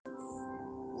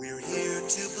We're here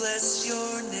to bless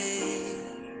your name,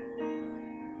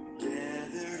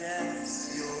 gathered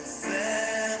as your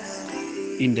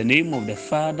family. In the name of the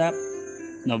Father,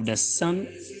 and of the Son,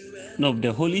 and of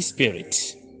the Holy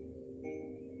Spirit.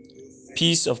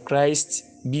 Peace of Christ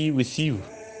be with you.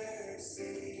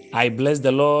 I bless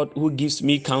the Lord who gives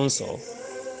me counsel.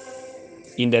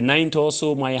 In the night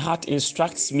also my heart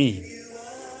instructs me.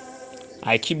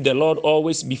 I keep the Lord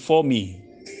always before me,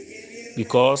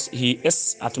 because he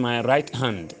is at my right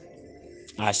hand.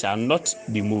 I shall not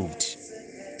be moved.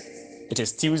 It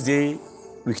is Tuesday,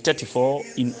 week 34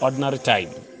 in ordinary time.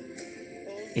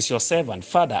 It's your servant,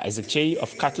 Father Isaac Chei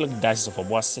of Catholic Diocese of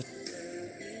Obuasi.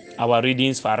 Our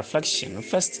readings for our reflection.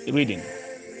 First reading,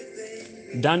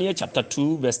 Daniel chapter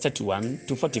 2, verse 31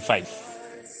 to 45.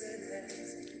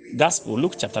 Gospel,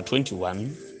 Luke chapter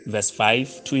 21, verse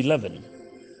 5 to 11.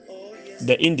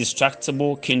 The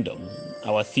indestructible kingdom,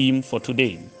 our theme for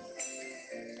today.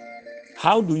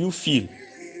 How do you feel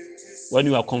when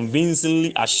you are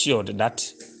convincingly assured that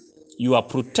you are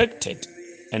protected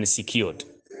and secured?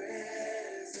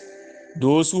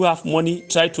 Those who have money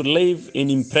try to live in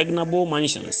impregnable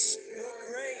mansions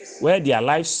where their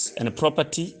lives and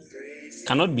property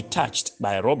cannot be touched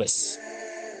by robbers.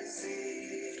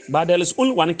 But there is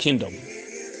only one kingdom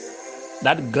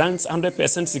that grants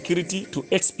 100% security to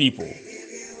its people.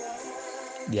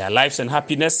 Their lives and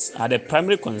happiness are the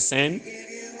primary concern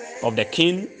of the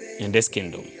king in this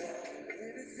kingdom.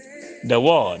 The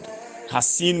world has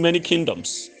seen many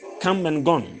kingdoms come and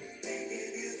gone,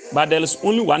 but there is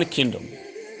only one kingdom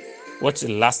which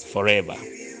lasts forever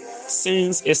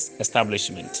since its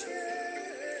establishment.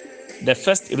 The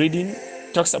first reading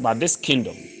talks about this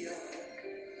kingdom.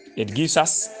 It gives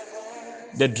us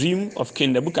the dream of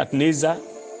King Nebuchadnezzar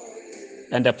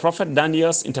and the prophet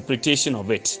Daniel's interpretation of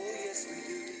it.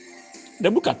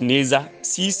 Nebuchadnezzar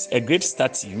sees a great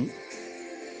statue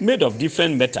made of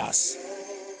different metals: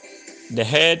 the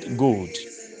head gold,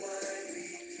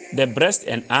 the breast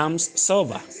and arms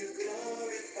silver,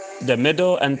 the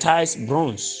middle and thighs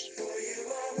bronze,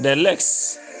 the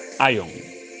legs iron,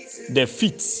 the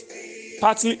feet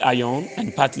partly iron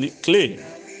and partly clay.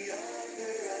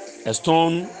 A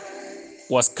stone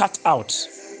was cut out,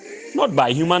 not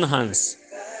by human hands,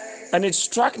 and it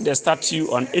struck the statue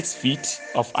on its feet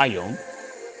of iron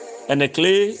and the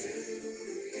clay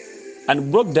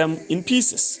and broke them in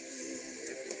pieces.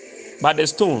 But the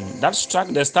stone that struck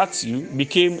the statue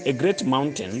became a great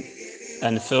mountain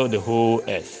and filled the whole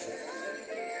earth.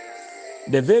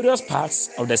 The various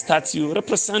parts of the statue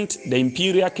represent the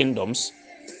imperial kingdoms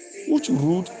which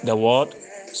ruled the world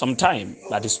sometime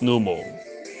that is no more.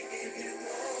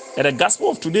 In the gospel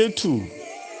of today too,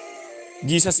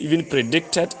 Jesus even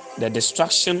predicted the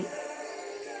destruction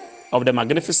of the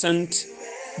magnificent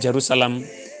Jerusalem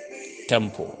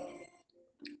temple.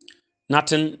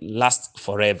 Nothing lasts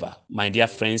forever, my dear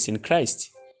friends in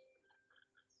Christ.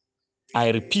 I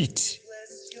repeat,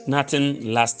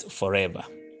 nothing lasts forever.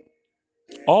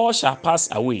 All shall pass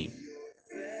away.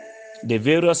 The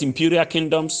various imperial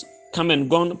kingdoms come and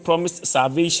gone promised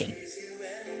salvation,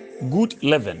 good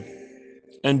living,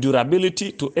 and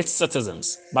durability to its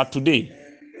citizens, but today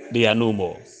they are no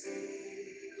more.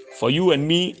 For you and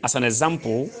me, as an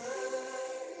example,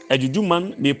 a juju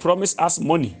man may promise us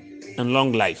money and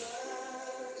long life.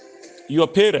 Your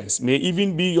parents may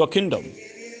even be your kingdom.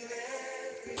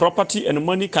 Property and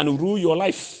money can rule your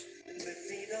life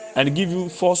and give you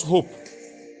false hope.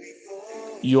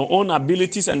 Your own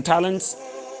abilities and talents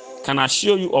can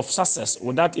assure you of success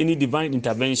without any divine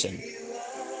intervention.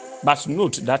 But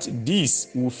note that these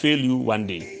will fail you one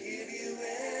day.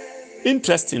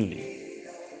 Interestingly,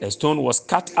 a stone was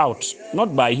cut out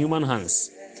not by human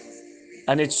hands,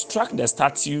 and it struck the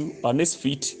statue on its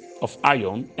feet of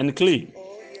iron and clay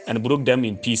and broke them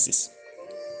in pieces.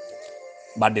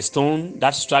 But the stone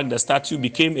that struck the statue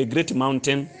became a great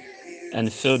mountain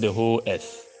and filled the whole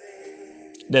earth.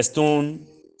 The stone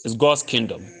is God's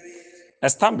kingdom,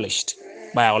 established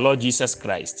by our Lord Jesus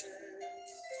Christ.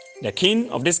 The king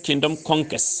of this kingdom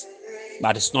conquers,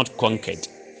 but is not conquered.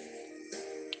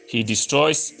 He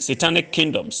destroys satanic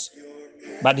kingdoms,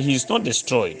 but he is not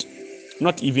destroyed,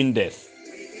 not even death.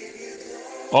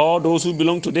 All those who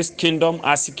belong to this kingdom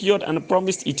are secured and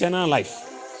promised eternal life.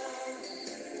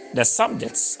 The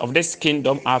subjects of this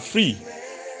kingdom are free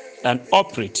and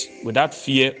operate without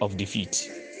fear of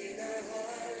defeat.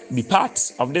 Be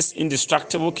part of this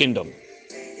indestructible kingdom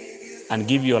and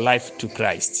give your life to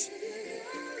Christ,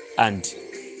 and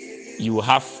you will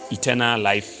have eternal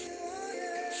life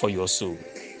for your soul.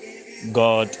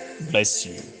 God bless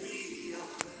you.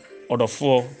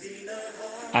 Ɔdɔfoɔ,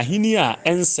 ahini a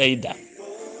ɛnsɛe da.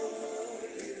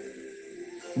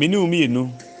 mene umienu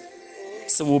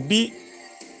sɛ obi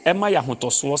ɛma yɛ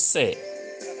ahotosoɔ sɛ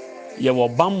yɛwɔ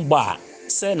bambɔ a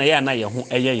sɛ na yɛ na yɛ ho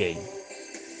ɛyɛ yɛn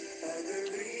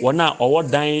wɔn a ɔwɔ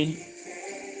dan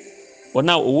wɔn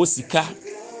a ɔwɔ sika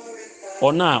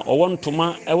wɔn a ɔwɔ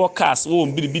ntoma ɛwɔ cars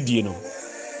wɔn biribidie no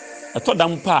ɛtɔ da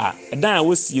mpa a ɛdan a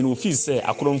wɔsie no ofii sɛ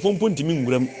akorɔmfo mpo ntimi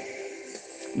nwuram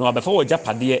na wabɛfa wɔ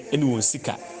gyapadeɛ ɛne wɔn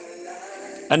sika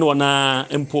ɛne wɔn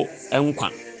a mpo nkwa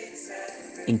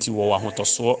nti wɔwɔ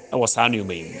ahotosoɔ ɛwɔ saa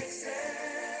nneɛma yi mu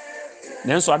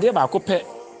nanso adeɛ baako pɛ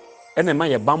ɛna ɛma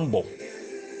yɛ bambɔ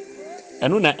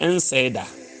ɛno na ɛnsɛe da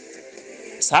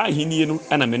saa ahennie no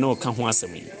ɛna me ne ɔka ho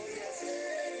asɛm yi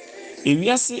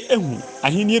ewiase ehu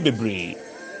ahennie bebree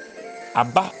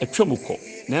aba atwam kɔ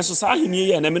nanso saa ahennie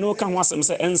yi ɛna me ne ɔka ho asɛm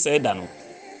sɛ ɛnsɛe da no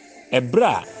ɛbrɛ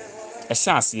a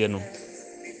ɛhyɛ aseɛ no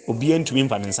obiara ntumi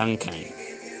mfa ne nsa nkan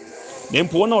na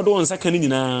mpo wɔn a wɔde wɔn nsa ka no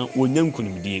nyinaa wɔnya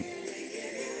nkonimdie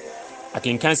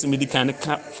akenkan sɛ medi kan ne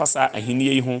ka fa saa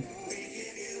ahennie yi ho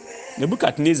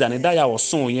Nebukadnezar ne da ya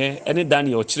wɔsoeɛ ɛne da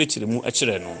ne ɔkyerɛkyerɛ mu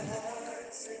ɛkyerɛ no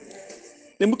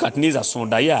Nebukadnezar so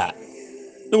da ya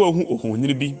na wahu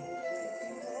ohonini bi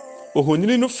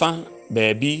ohonini no fa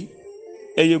baabi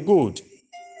ɛyɛ gold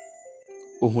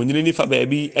ohonini no fa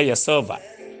baabi ɛyɛ silver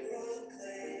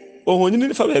ohonini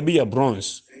no fa baabi yɛ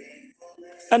bronze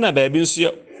ɛna baabi nso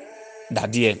yɛ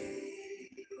dadeɛ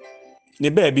ne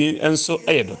baabi nso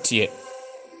ɛyɛ dɔteɛ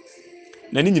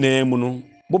na ne nyinaa mu no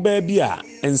bobaa bi a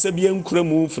ensa bi ankura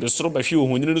mu firi soro bɛhwe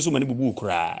ohonini no so ma ne bubu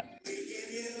kura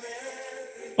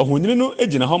ohonini no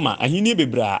egyina hɔ ma ahenni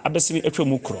bebree a abɛsene atwa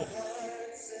mu korɔ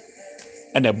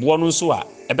ɛna ɛboɔ no nso a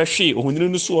ɛbɛhwe ohonini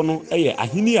no so no ɛyɛ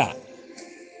ahenni a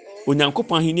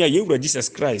onyankopɔn ahenni a yɛwura Jesus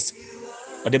Christ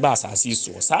ɔde ba asase yi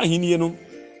so saa ahenni no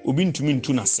obi ntumi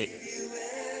ntu n'ase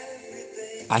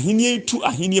ahenni tu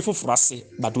ahenni foforo ase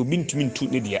but obi ntumi ntu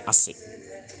ne deɛ ase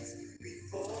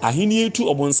ahenni tu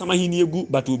ɔbonsam ahenni gu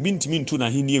but obi ntumi ntu na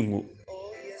ahenni ngo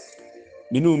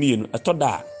mene umienu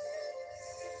ɛtɔda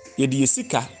yɛde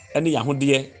yɛsika ɛne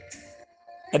yɛahodeɛ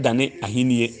ɛdane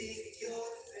ahenni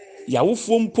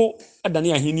yɛawofoɔ mpo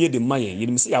ɛdane ahenni de ma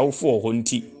yɛnim sɛ yɛawofoɔ wɔ hɔ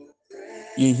nti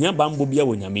yɛhia bambɔ bia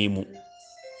wɔ nyame mu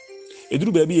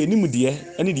eduru baabi yɛnim deɛ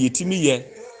ɛne deɛ yɛtimi yɛ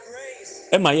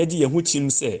ɛma yɛgye yɛn ho kyim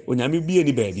sɛ onyame bia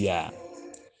ni baabi a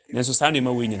nanso saa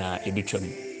nneɛma wɔ nyinaa ɛbɛtwam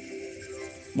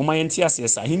moma yɛnte aseɛ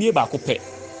sɛ ahenni baako pɛ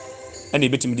ɛna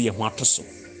ɛbɛtumi de yɛn ho ato so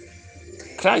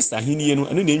Christ ahenni no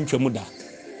ɛno na ɛntwam da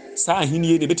saa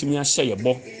ahenni no ɛbɛtumi ahyɛ yɛ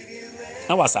bɔ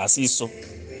na wɔ asase yi so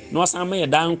na wasan ma yɛ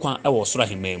daa nkwa ɛwɔ soro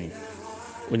ahemmaa mu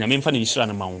onyame mfa ne nhyira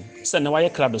no ma wo sɛ na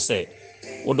wayɛ krado sɛ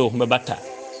wode wo ho bɛbata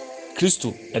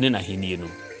Kristo ɛne n'ahenni no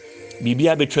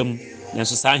biribia bɛtwam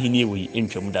nanso saa ahenni wɔ yi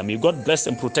ntwam da may God bless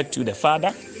and protect you, the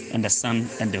Father and the Son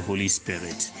and the Holy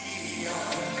Spirit.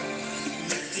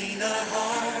 Lifting our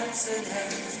hearts and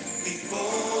hands